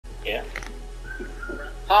Yeah.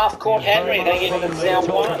 Half-court Henry going into the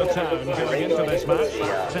top of the town going into this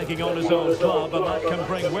match, taking on his own club, and that can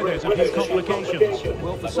bring with it a few complications.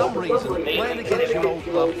 Well, for some reason, playing against your old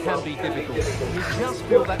club can be difficult. You just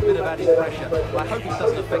feel that bit of added pressure. I hope it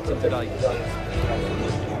doesn't affect him today.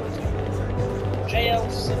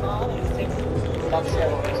 It's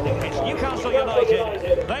Newcastle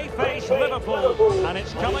United. They face Liverpool, and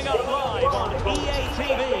it's coming up live on EA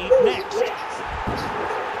TV next.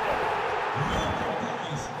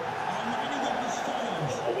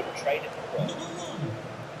 Trade it for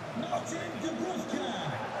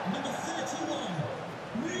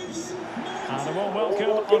and a warm welcome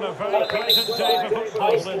on a very pleasant day for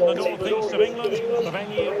football in the northeast of England. The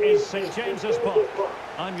venue is St James's Park.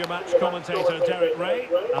 I'm your match commentator, Derek Ray,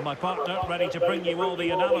 and my partner, ready to bring you all the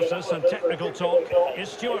analysis and technical talk, is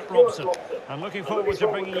Stuart Robson. I'm looking forward to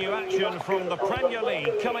bringing you action from the Premier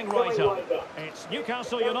League coming right up. It's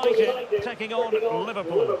Newcastle United taking on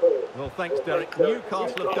Liverpool. Well, thanks, Derek.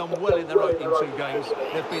 Newcastle have done well in their opening two games.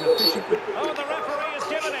 They've been efficient. Oh, the referee has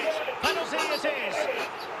given it. Penalty it is.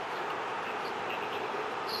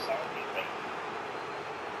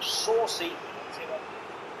 Saucy.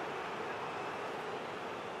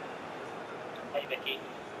 Hey, Vicky.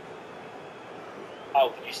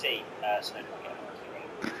 Oh, did you see Snowden?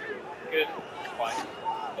 Good. Fine.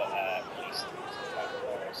 But police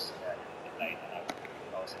Forest lane and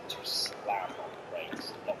I was into slam on the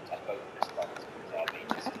brakes, locked up over this front.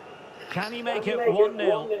 Can he make it 1-0?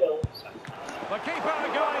 The keeper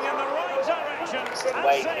going in the right direction and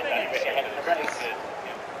sending it. Very good.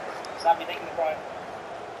 Sammy, thank you, Brian.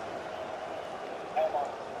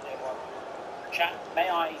 Chat, may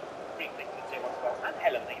I briefly to the tier 1 as well? And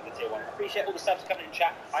Helen, thank you for the tier 1. Appreciate all the subs coming in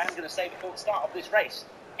chat. I am going to say before the start of this race,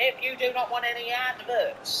 if you do not want any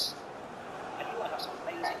adverts, and you want to have some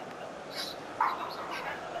amazing adverts,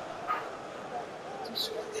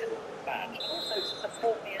 subscription badge, and also to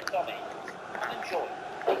support me and Tommy and enjoy.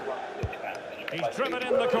 He's driven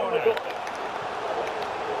in the corner.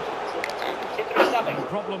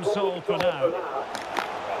 Problem solved for now.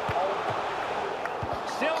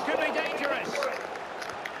 Still could be dangerous.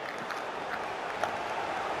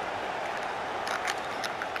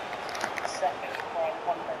 Second prime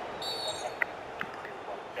 1 minute.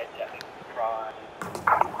 Dead Jeffy prime.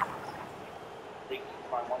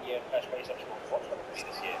 Prime 1 year first race optional. What's going to push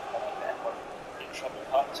this year? I like that one. In trouble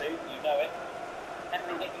part 2, you know it.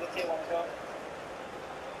 Emily, get you the tier 1 as well.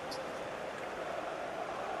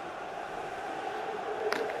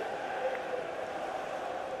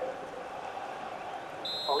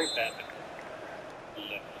 Probably better.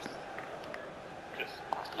 Just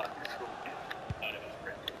like the school.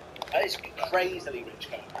 That is crazily rich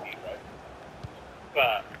coming from you, bro.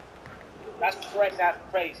 But that's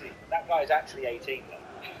crazy. That guy's actually 18 though.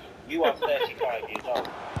 You are 35 years old.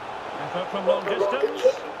 Effort from long distance.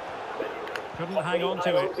 Couldn't hang on to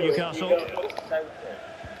it, Newcastle. So good.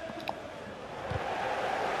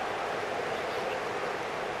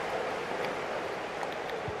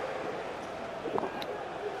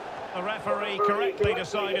 The referee correctly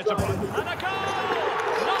decided to... And a goal!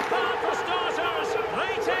 Not bad for starters.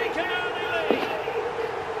 They take an early lead.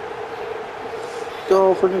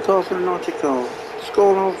 Goal for Newcastle United goal.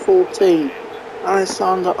 Score on 14.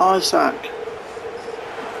 Alexander Isaac.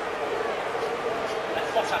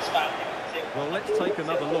 Well, let's take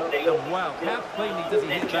another look. And wow, how cleanly does he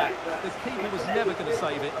hit that? The keeper was never going to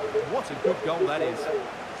save it. What a good goal that is.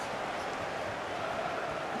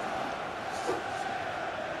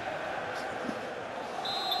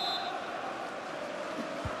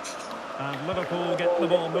 And Liverpool get the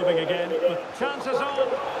ball moving again. But chances on. And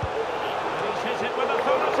he's hit it with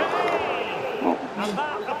authority. And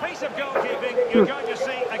that, a piece of goalkeeping you're going to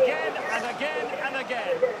see again and again and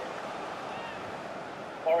again.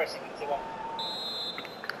 Boris, do you think you want to...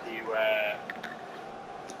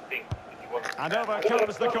 And over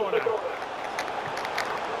comes the corner.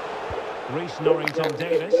 Reece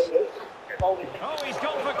Norrington-Davis. Oh, he's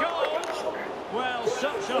gone for goal. Well,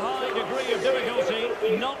 such a high degree of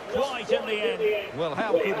difficulty, not quite in the end. Well,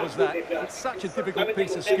 how good was that? It's such a difficult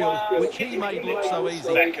piece of skill, which he made look so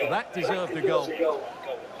easy. That deserved a goal.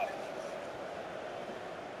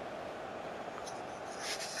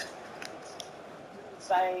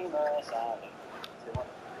 Same as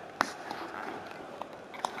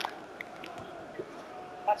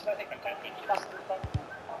that's what I think.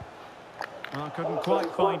 I couldn't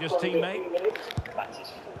quite find his teammate. That is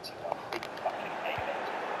 41. Fucking hate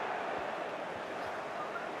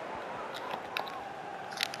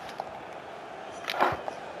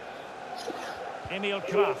it. Emil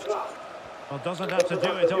Kraft. Well, doesn't have to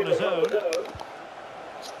do it on his own.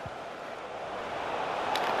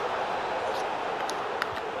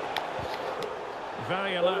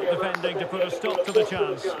 Very alert defending to put a stop to the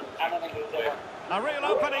chance. A real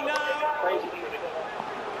opening now.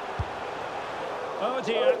 Oh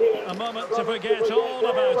dear, a moment to forget all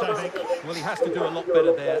about, I think. Well, he has to do a lot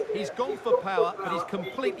better there. He's gone for power, but he's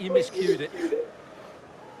completely miscued it.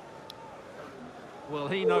 Well,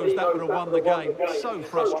 he knows that would have won the game. So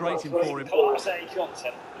frustrating for him.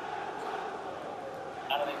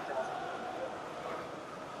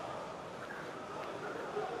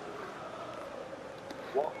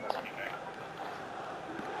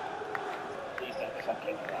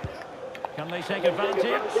 Can they take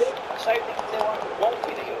advantage? So won't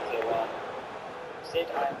be the 0-1. Sid,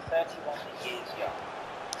 I am 31 years young.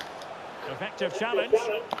 Effective challenge.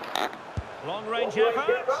 Long-range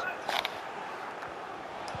effort.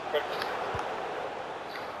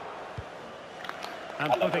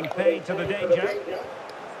 And putting paid to the danger.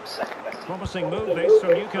 Promising move this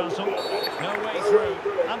from Newcastle. No way through.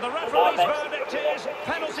 And the referee's verdict is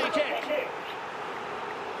penalty kick.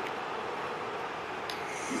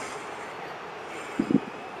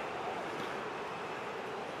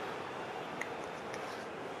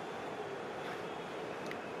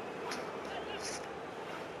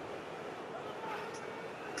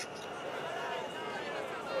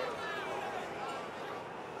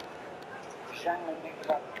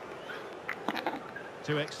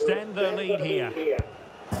 To extend their lead here.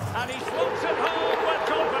 And he slots it home with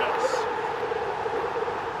confidence.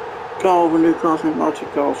 Goal for Newcastle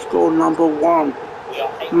United goal. Score number 1.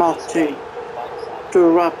 Martin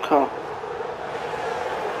Durabka.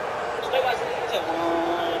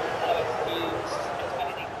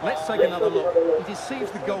 Let's take another look. He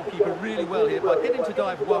deceives the goalkeeper really well here by getting to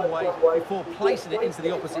dive one way before placing it into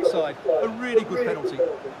the opposite side. A really good penalty.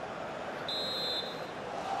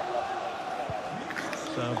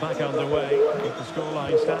 So back underway with the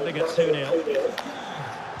scoreline standing at 2-0.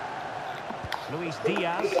 Luis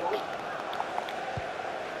Diaz.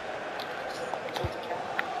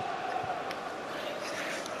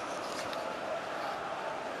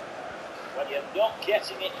 Well, you're not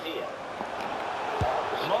getting it here.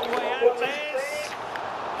 Long way out this.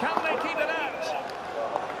 Can they keep it out?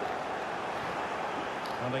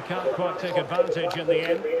 Well, they can't quite take advantage in the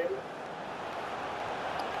end.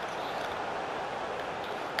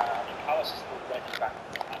 Back.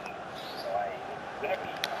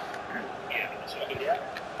 So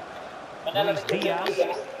Luis Diaz.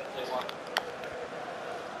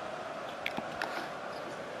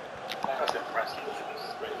 That's impressive.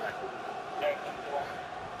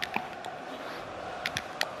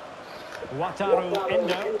 Wataru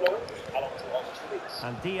Endo.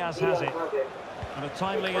 And Diaz has it. And a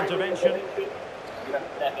timely intervention. You have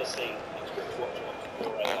never seen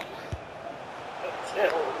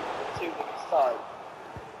until 2 weeks time.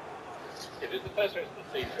 It is the first race of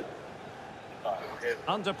the season.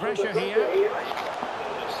 Under pressure here.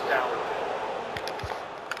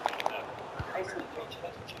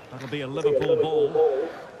 That'll be a Liverpool ball.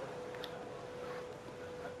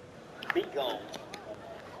 Big goal.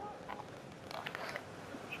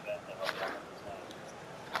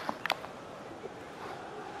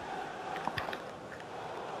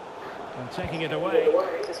 And taking it away.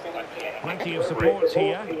 Plenty of support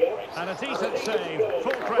here. And a decent save.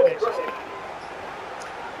 Full credit.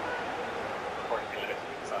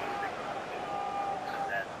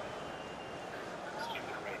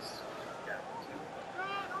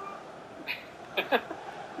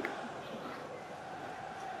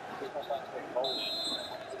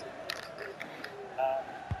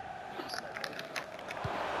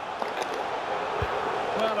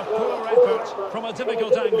 Well, a poor effort from a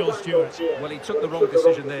difficult angle, Stuart. Well, he took the wrong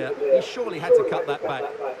decision there. He surely had to cut that back.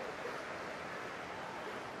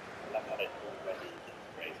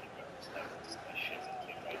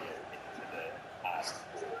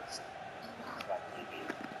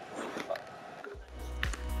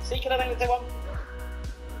 See, can I take one?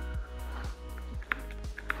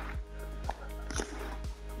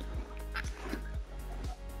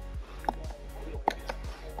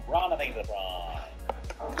 Run, I think the Brian.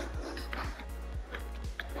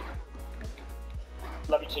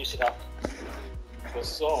 Love you too, sit up. The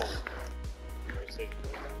song.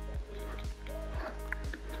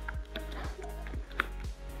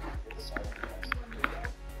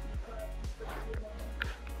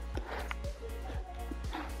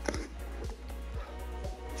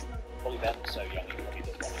 Probably Ben, so young, he probably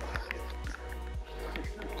does one.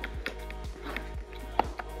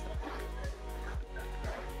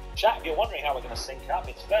 Chat, if you're wondering how we're going to sync up,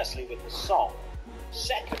 it's firstly with the song,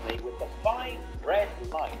 secondly with the 5 red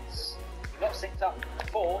lights. We've not synced up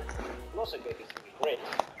before, we'll also go through the grid,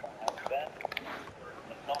 try and help there,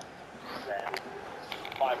 but not there.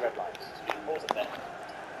 5 red lines. Pause it there.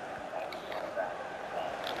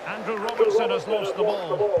 Andrew Robertson has lost the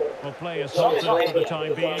ball. Well, play is halted for the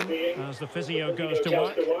time being as the physio goes to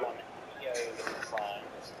work.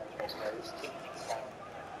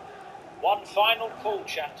 One final call,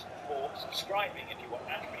 chat, for subscribing if you want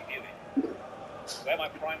and reviewing. Where my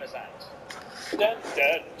primer's at. Dun,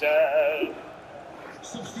 dun, dun.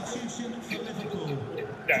 Substitution for Liverpool.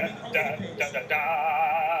 Dun, dun, dun, dun,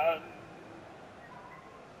 dun.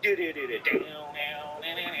 Do, do, do, do, do.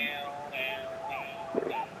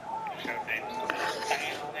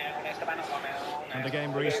 And the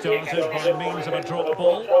game restarted by means of a drop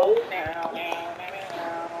ball.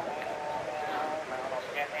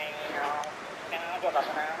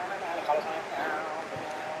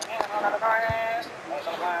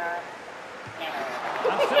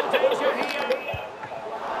 And still danger here.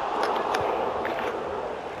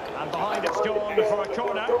 And behind it's gone for a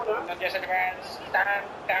corner.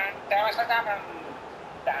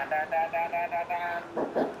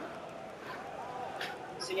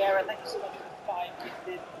 Sierra, thank you so much for the 5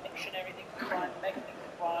 gifted. Dictionary, thank you for Prime. Megan, thank you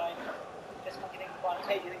for Prime. Jess Monkey, thank you for Prime.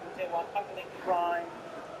 Katie, thank you for Tier 1. Uncle, thank you for Prime.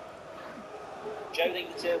 Joe, thank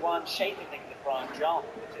you for Tier 1. Shaping, thank you for Prime. Jar,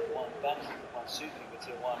 thank you for Tier 1. Ben, thank you for Prime. Sue, thank you for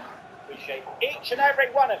Tier 1. Appreciate each and every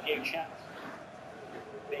one of you, chat.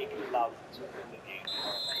 Big love to all of you.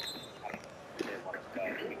 Tier 1 as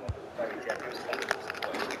well. We were very generous. Thank you for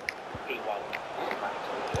support. P1.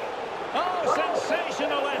 Oh,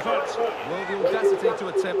 sensational effort! Well, the audacity to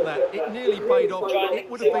attempt that. It nearly paid off. It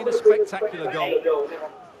would have been a spectacular goal.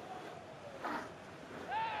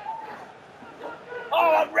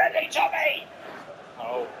 Oh, I'm ready, Tommy!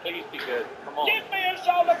 Oh, please be good. Come on. Give me a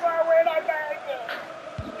shoulder for a win, I beg!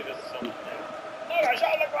 Give us something. No, a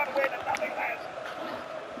shoulder for a win and nothing less.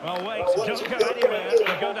 Well, wait, don't go anywhere.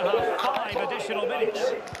 We're going to have 5 additional minutes.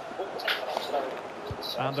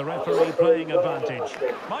 And the referee playing advantage.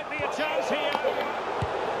 Might be a chance here.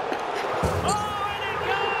 Oh, and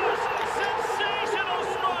it goes! Sensational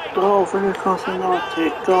strike! Goal for Newcastle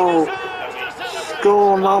United. Goal.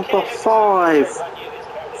 Goal number 5.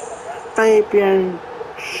 Fabian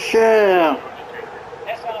SCHAR.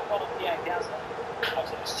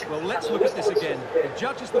 Well, let's look at this again. He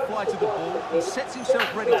judges the flight of the ball, he sets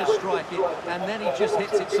himself ready to strike it, and then he just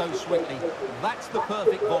hits it so sweetly. That's the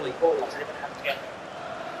perfect volley.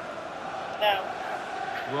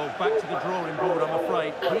 Well, back to the drawing board, I'm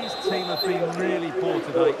afraid. His team have been really poor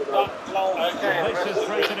today. This is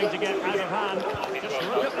threatening to get out of hand. Just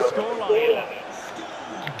look at the scoreline.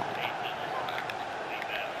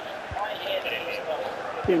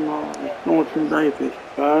 Come on, Norton Davis,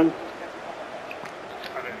 Burn.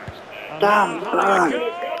 Damn, Burn.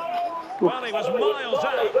 Well, he was miles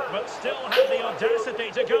out, but still had the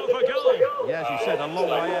audacity to go for goal. Yeah, as you said, a long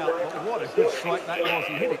way out. But what a good strike that was.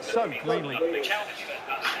 He hit it so cleanly. Ollie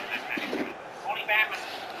Bamman,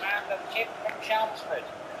 man, the kid from Chelmsford.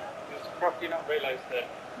 You'll probably not realise that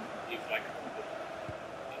he's like the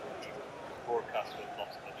broadcast with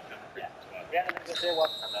lots of other countries as well. Yeah,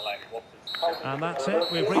 And they're like, what is... And that's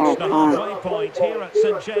it. We've reached the halfway point here at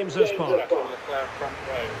St James's Park.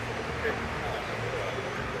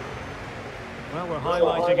 Well, we're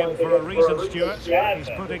highlighting him for a reason, Stuart. He's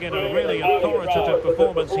putting in a really authoritative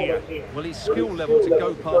performance here. Well, his skill level to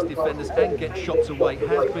go past defenders and get shots away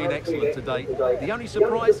has been excellent today. The only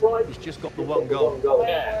surprise, he's just got the 1 goal.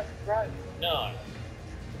 10, 9,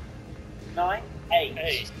 9, 8,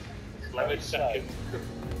 8, 11 seconds,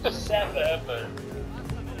 7.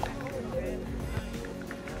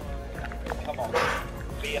 Come on,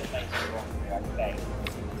 be amazing, I beg.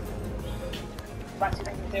 Ratty,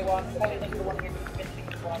 thank you for Tier 1. Holly, thank you for 1 again. Vince,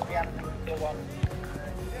 thank you for 1. Rihanna, thank you for Tier 1.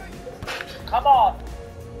 Come on!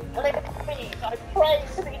 Please, I pray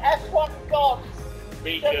to the F1 gods!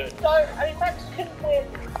 be Just good. don't, I mean, Max can win,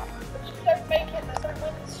 but just don't make it as a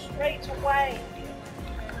win straight away.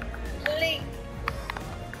 Please.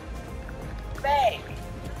 Beg.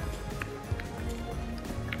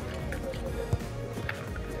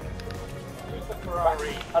 Who's the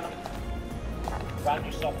Ferrari?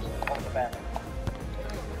 Randy Thompson on the bench.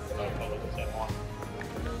 No, follow the same one.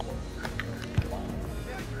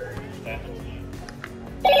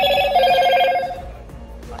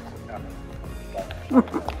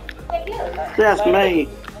 That's me.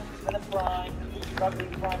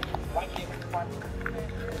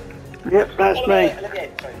 Yep, that's me.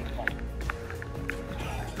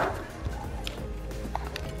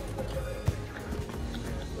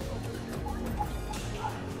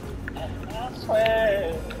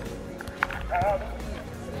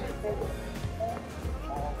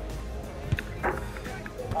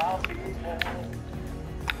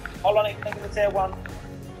 Hold on, thank you for Tier 1.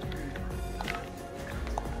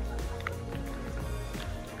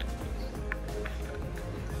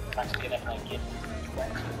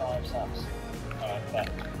 5 subs. But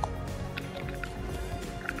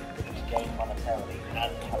gain monetarily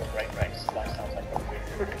and have a great race. That sounds like a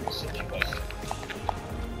really good situation.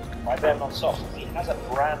 My bet on softs. He has a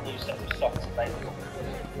brand new set of softs available.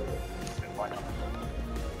 Why not?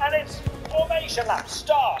 And it's formation lap.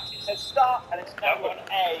 Start. It says start, and it's now on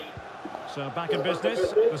A. So back in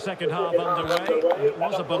business, the second half underway. It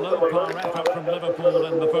was a below-par effort from Liverpool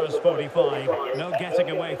in the first 45. No getting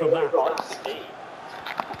away from that.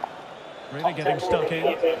 Really getting stuck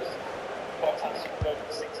in.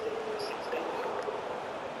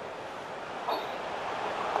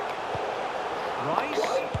 Rice.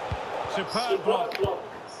 Superb block.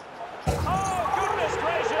 Oh, goodness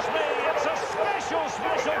gracious me. It's a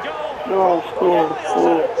special goal. Goal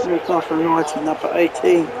for Newcastle United, number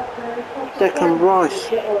 18. Declan Rice.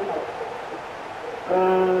 A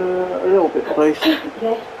little bit, please.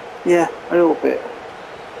 Yeah, a little bit.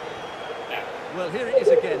 Well, here it is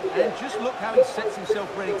again, and just look how he sets himself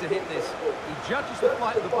ready to hit this. He judges the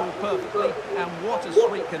flight of the ball perfectly, and what a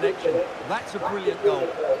sweet connection. That's a brilliant goal.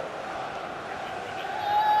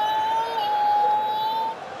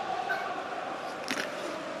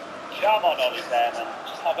 Come on, Ollie there, man.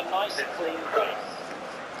 Just have a nice clean race.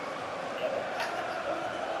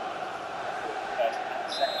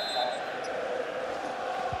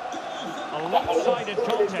 A lopsided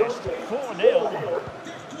contest, 4-0.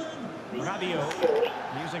 Fabian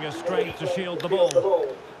using his strength to shield the ball.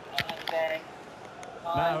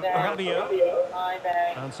 Now Fabian,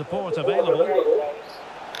 and support available.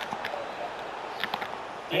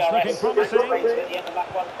 It's looking promising.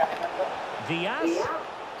 Diaz.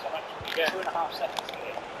 2.5 seconds.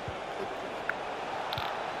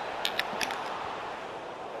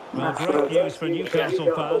 Well, great news for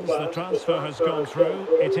Newcastle fans. The transfer has gone through.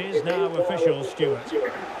 It is now official, Stuart.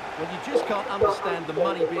 Well, you just can't understand the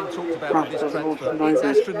money being talked about with this transfer. It's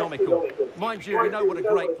astronomical. Mind you, we know what a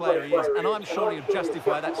great player he is, and I'm sure he'll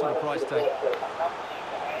justify that sort of price tag.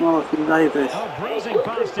 Martin Davis. Oh, breezing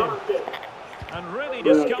past him. And really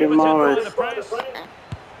discomfited by the press.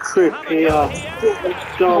 Trippier.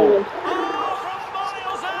 Goal.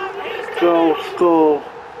 Goal score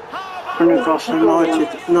for Newcastle United,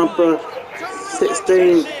 number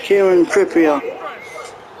 16, Kieran Trippier.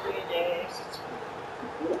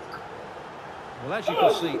 Well, as you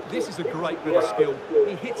can see, this is a great bit of skill.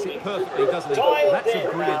 He hits it perfectly, doesn't he? That's a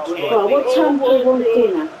brilliant strike. Well, what time do we want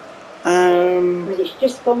dinner? It's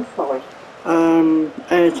just gone 5.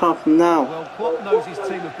 Any time from now. Well, Klopp knows his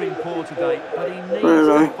team have been poor today, but he needs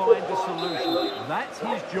Really? to find a solution. That's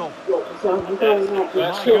his job. So I'm going out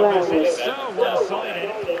in 2 hours. It's so one-sided.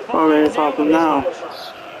 Or any time from now.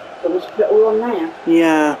 So we should put it all on now.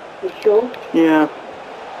 Yeah, You sure? yeah.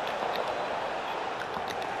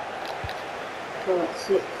 Well, that's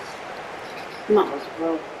 6. Might as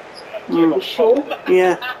well. Mm. You sure?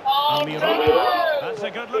 Yeah. That's a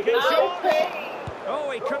good-looking shot.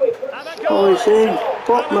 Oh, he couldn't have a Oh, goal. he's in.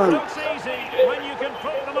 Botman. Looks easy when you can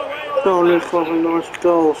put them away. Goal, Newcastle United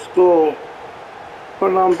goal score for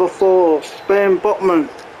number 4, Ben Botman.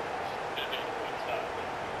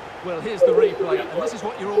 Well, here's the replay, and this is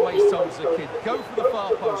what you're always told as a kid. Go for the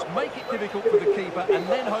far post, make it difficult for the keeper, and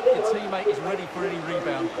then hope your teammate is ready for any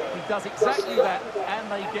rebound. He does exactly that,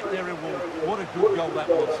 and they get their reward. What a good goal that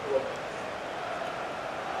was.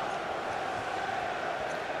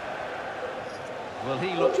 Well,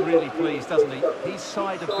 he looks really pleased, doesn't he? His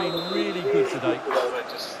side have been really good today.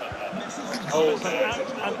 Oh, it's an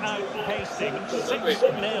out-and-out pasting.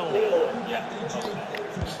 6-0.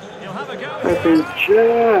 He'll have a go. Fabian,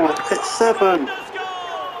 it's 7.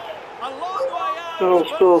 Goal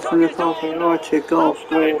score for Newcastle United, goal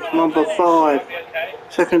score number 5.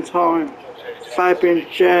 Second time, Fabian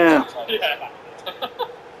Jair.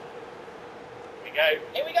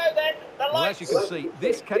 Here we go then. The Well, lights. as you can see,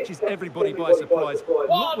 this catches everybody by surprise.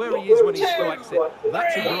 Look where he is when he strikes it.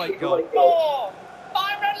 That's a great goal. 4.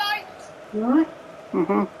 Fire lights. Right?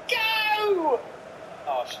 Mm-hmm. Go!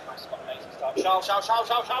 Oh, nice, got an amazing start. Shall.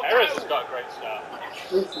 Harris has got a great start.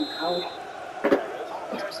 Listen, cold.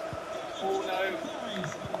 Oh no.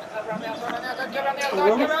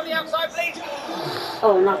 Go around the outside, please.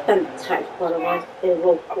 Oh, and I've done the tax, by the way. They're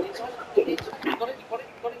all cooked. Get it.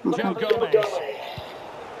 Joe Gomez.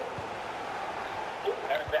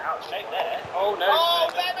 A bit out of shape there. Oh no. Oh,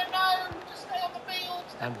 Bevan, no! Just stay on the field.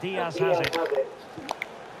 And Diaz has it.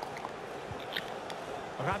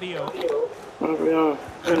 Rabiot. There we are.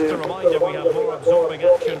 Just a reminder, we have more absorbing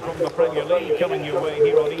action from the Premier League coming your way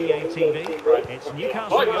here on EA TV. It's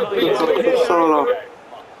Newcastle United. Salah.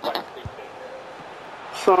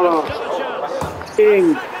 Still a chance.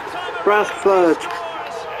 King. Bradford.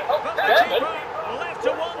 But the keeper left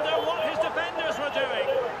to wonder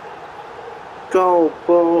goal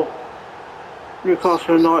for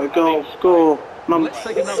Newcastle United goal. Score number Let's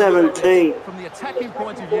take another look at 17. this. From the attacking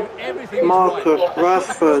point of view, everything Marcus is right.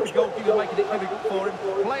 Rashford. The goalkeeper making it difficult for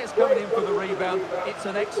him. Players coming in for the rebound. It's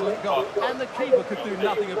an excellent goal, and the keeper could do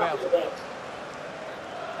nothing about it.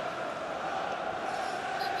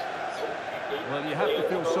 Well, you have to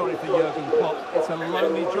feel sorry for Jurgen Klopp. It's a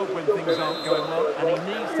lonely job when things aren't going well, and he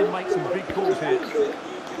needs to make some big calls here.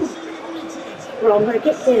 Well, I'm going to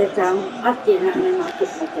get dinner down. I've dinner and then I'll get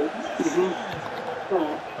my dinner.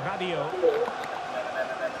 Right. Rabiot.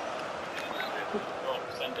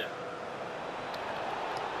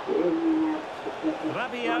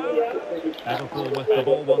 Rabiot. Liverpool with the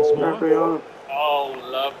ball once more. Fabian. Oh,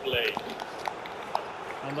 lovely.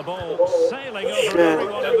 And the ball sailing over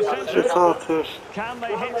everyone in the centre. Lukaku. Can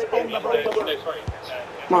they hit on the break?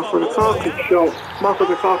 Michael Lukaku shot. Michael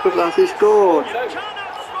Lukaku has he scored. You cannot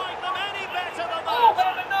strike them any better than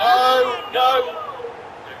that. No, no.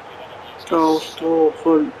 Goal score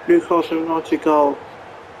for Newcastle United goal.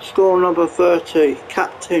 Score number 30.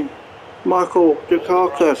 Captain Michael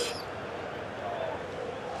Lukaku.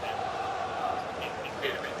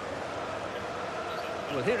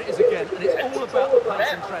 Well, here it is again, and it's all about the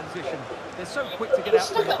pace and transition. They're so quick to get out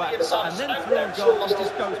from the back, and then through on goal, he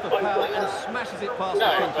just goes for power and smashes it past the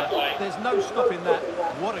keeper. There's no stopping that.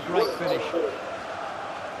 What a great finish.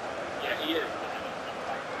 Yeah, he is.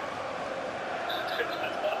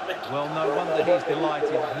 Well, no wonder he's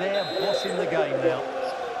delighted. They're bossing the game now.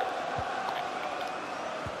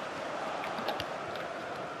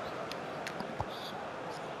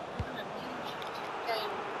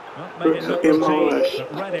 Well, made it look routine,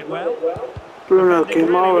 but read it well. Bruno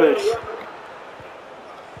Guimaraes.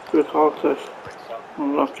 Lukaku.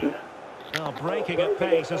 Unlucky. Well, breaking at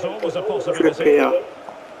pace is always a possibility. Trippier.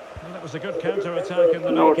 Well, it was a good counter-attack in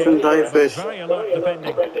the Norton making. Davis. Very alert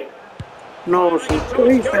defending. Norton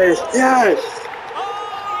Davis. Yes! Oh,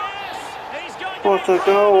 yes! He's going to What a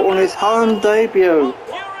goal on his home debut.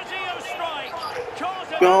 purity of strike.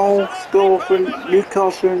 Caught Goal score for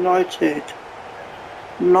Newcastle United.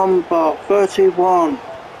 Number 31.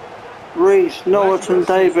 Reece Norton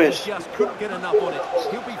Davis. He just couldn't get enough on it.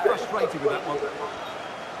 He'll be frustrated with that one.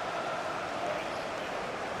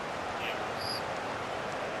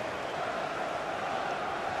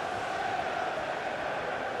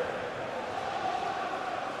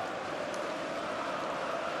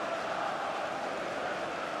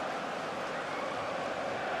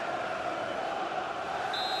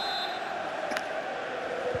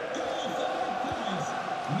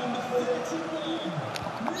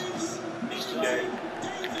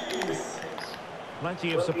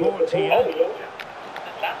 Plenty of support here.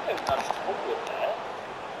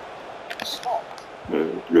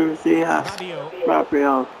 Lucia.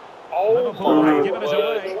 Rabiot. Liverpool have given us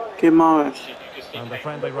away. Guimaraes. And a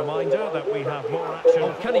friendly reminder that we have more action.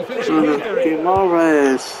 Oh, can he finish it?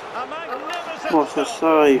 Guimaraes. A magnificent What a stop.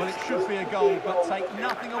 save. Well, it should be a goal, but take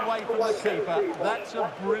nothing away from the keeper. That's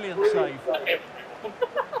a brilliant save.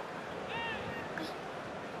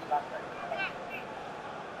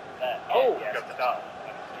 Oh, good start.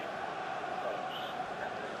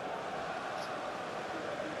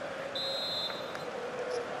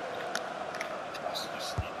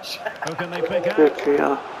 Who can they pick out?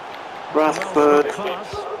 Trippier. Rashford.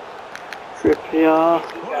 Pass. Trippier.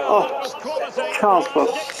 Oh, chance for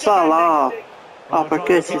Salah. Up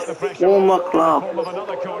against his former club. Form of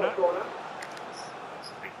another corner.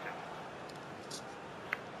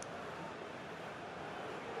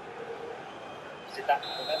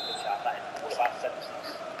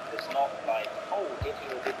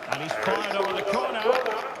 And he's fired over the corner.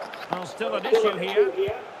 Well, still an issue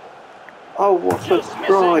here. Oh, what a Just missing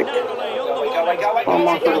strike. narrowly on the volley. Oh,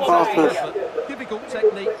 Michael Lukaku. Difficult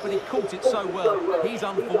technique, but he caught it so well. He's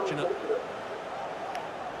unfortunate.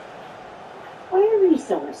 Where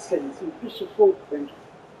is Iceland and Bishop Auckland?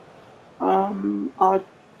 I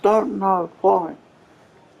don't know why.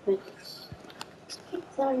 They keep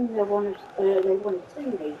saying they want a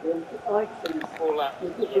team leader and Iceland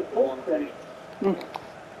and Bishop Auckland.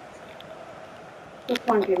 Just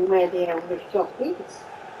wondering where the Elvis shop is.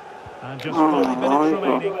 And just 5 minutes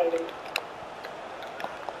remaining.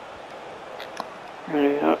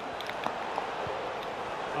 Yeah.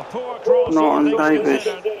 A poor cross. Norton all things Davis.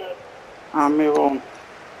 considered. Almiron.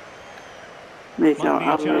 Nico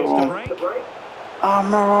Might be a chance to Almiron. break.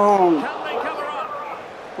 Almiron. Can they cover up?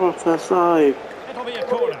 What a save. It'll be a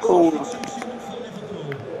corner. Corner. Well,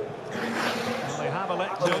 they have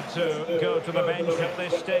elected to go to the bench at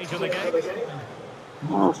this stage of the game.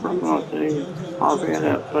 Oh, from Martin. Fabian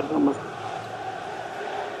at number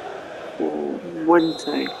 4.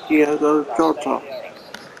 20, Diego Jota.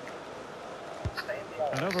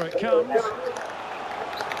 And over it comes.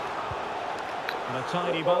 And a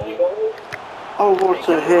tiny ball. Oh, what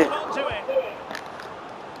a hit.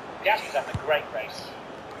 Gas was having a great race.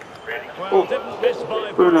 Really. Well, didn't miss by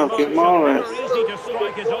very Bruno much. Guimaraes. Never easy to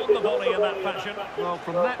strike it on the volley in that fashion. Well,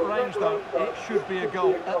 from that range, though, it should be a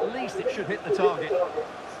goal. At least it should hit the target.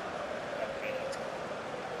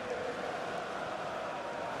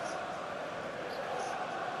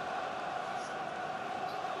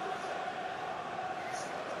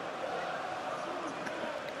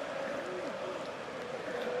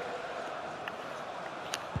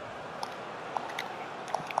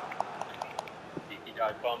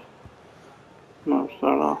 No,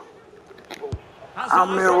 Salah. Hazard's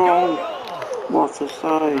Almiron. goal. What a And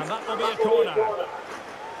save. that will be a corner.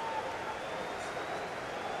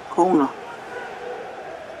 Corner.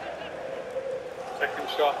 Second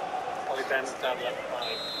shot, Ollie Ben's down left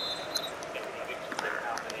side.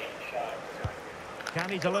 Can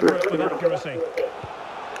he deliver it with accuracy?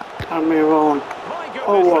 Almiron. My goodness,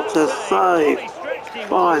 Oh, what a that save. Fully stretched he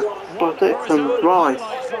By was. One for his Protecton own Rice.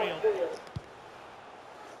 highlights reel.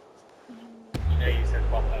 You know, you said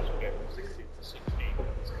 1,000 go from 16 to 16.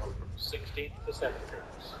 It's gone from 16 to 17.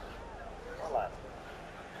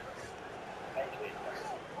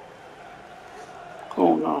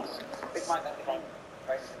 Corner. Big Mike, that time.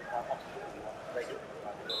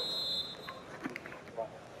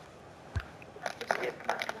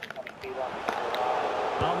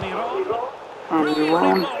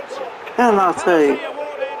 Almiron. Penalty.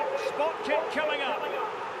 Awarded. Spot kick coming up.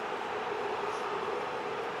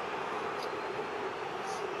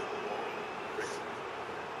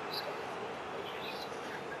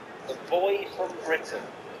 The boy from Britain.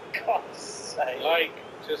 God's sake. Like,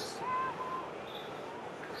 just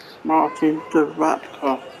Martin de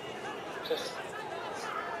Raptor. Just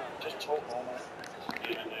talk more,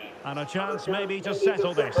 mate. And a chance maybe to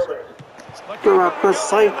settle this. De Raptor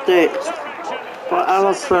saved it. By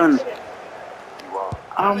Allison.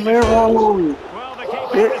 Almiron. Well, the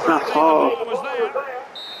keeper Hit the hole. was there.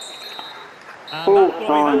 And Full that will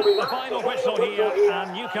time. be the final whistle here,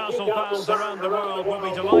 and Newcastle fans around the world will be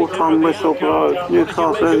delighted Full-time with the whistle outcome. blows. What did you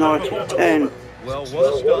Newcastle make of the United performance? 10. Well,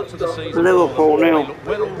 what a start to the season. Liverpool They 0. look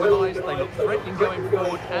well organised, they look threatening going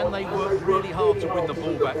forward, and they work really hard to win the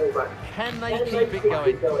ball back. Can they keep it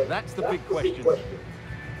going? That's the big question.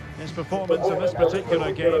 His performance in this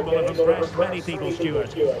particular game will have impressed many people,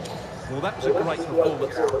 Stuart. Well, that was a great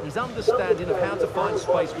performance. His understanding of how to find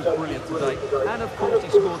space was brilliant today. And, of course, he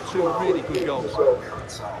scored 2 really good goals.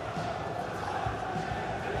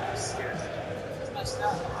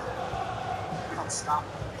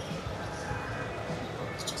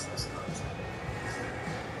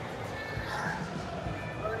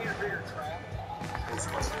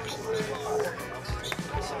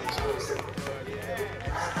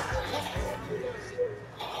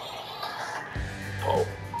 Oh,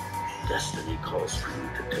 destiny calls for you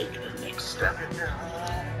to take the next step.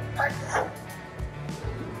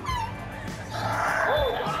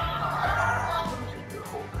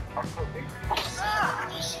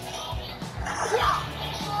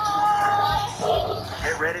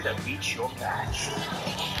 Get ready to beat your match.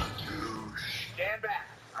 Stand back.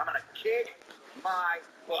 I'm gonna kick my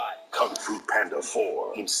butt. Kung Fu Panda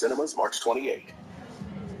 4 in cinemas March 28.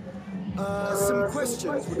 Some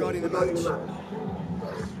questions regarding the match.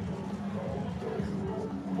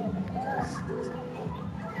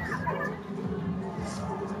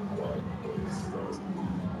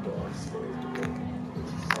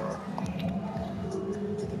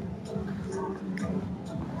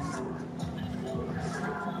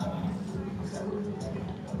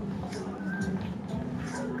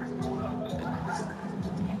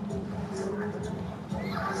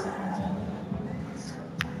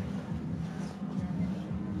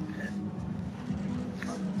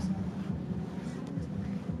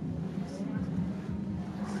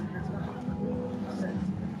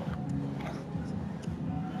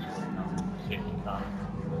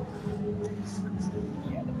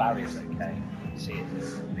 Yeah, the barrier's okay. You can see it.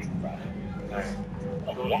 It's a big barrier.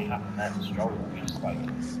 What happened there to Stroll? We just like,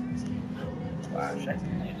 wow,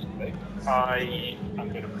 shaking it. I am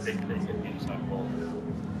going to predict that it's inside ball.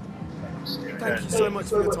 Thank you so much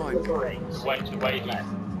for your time. Way left.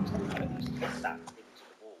 That into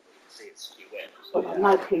the wall, we can see it skew in. But I'm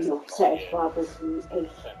hoping you're satisfied with the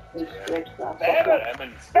East Red Club.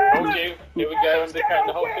 Told you, here we go, undercut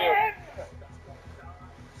the whole field.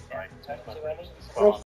 Right, 10 to 11. Let's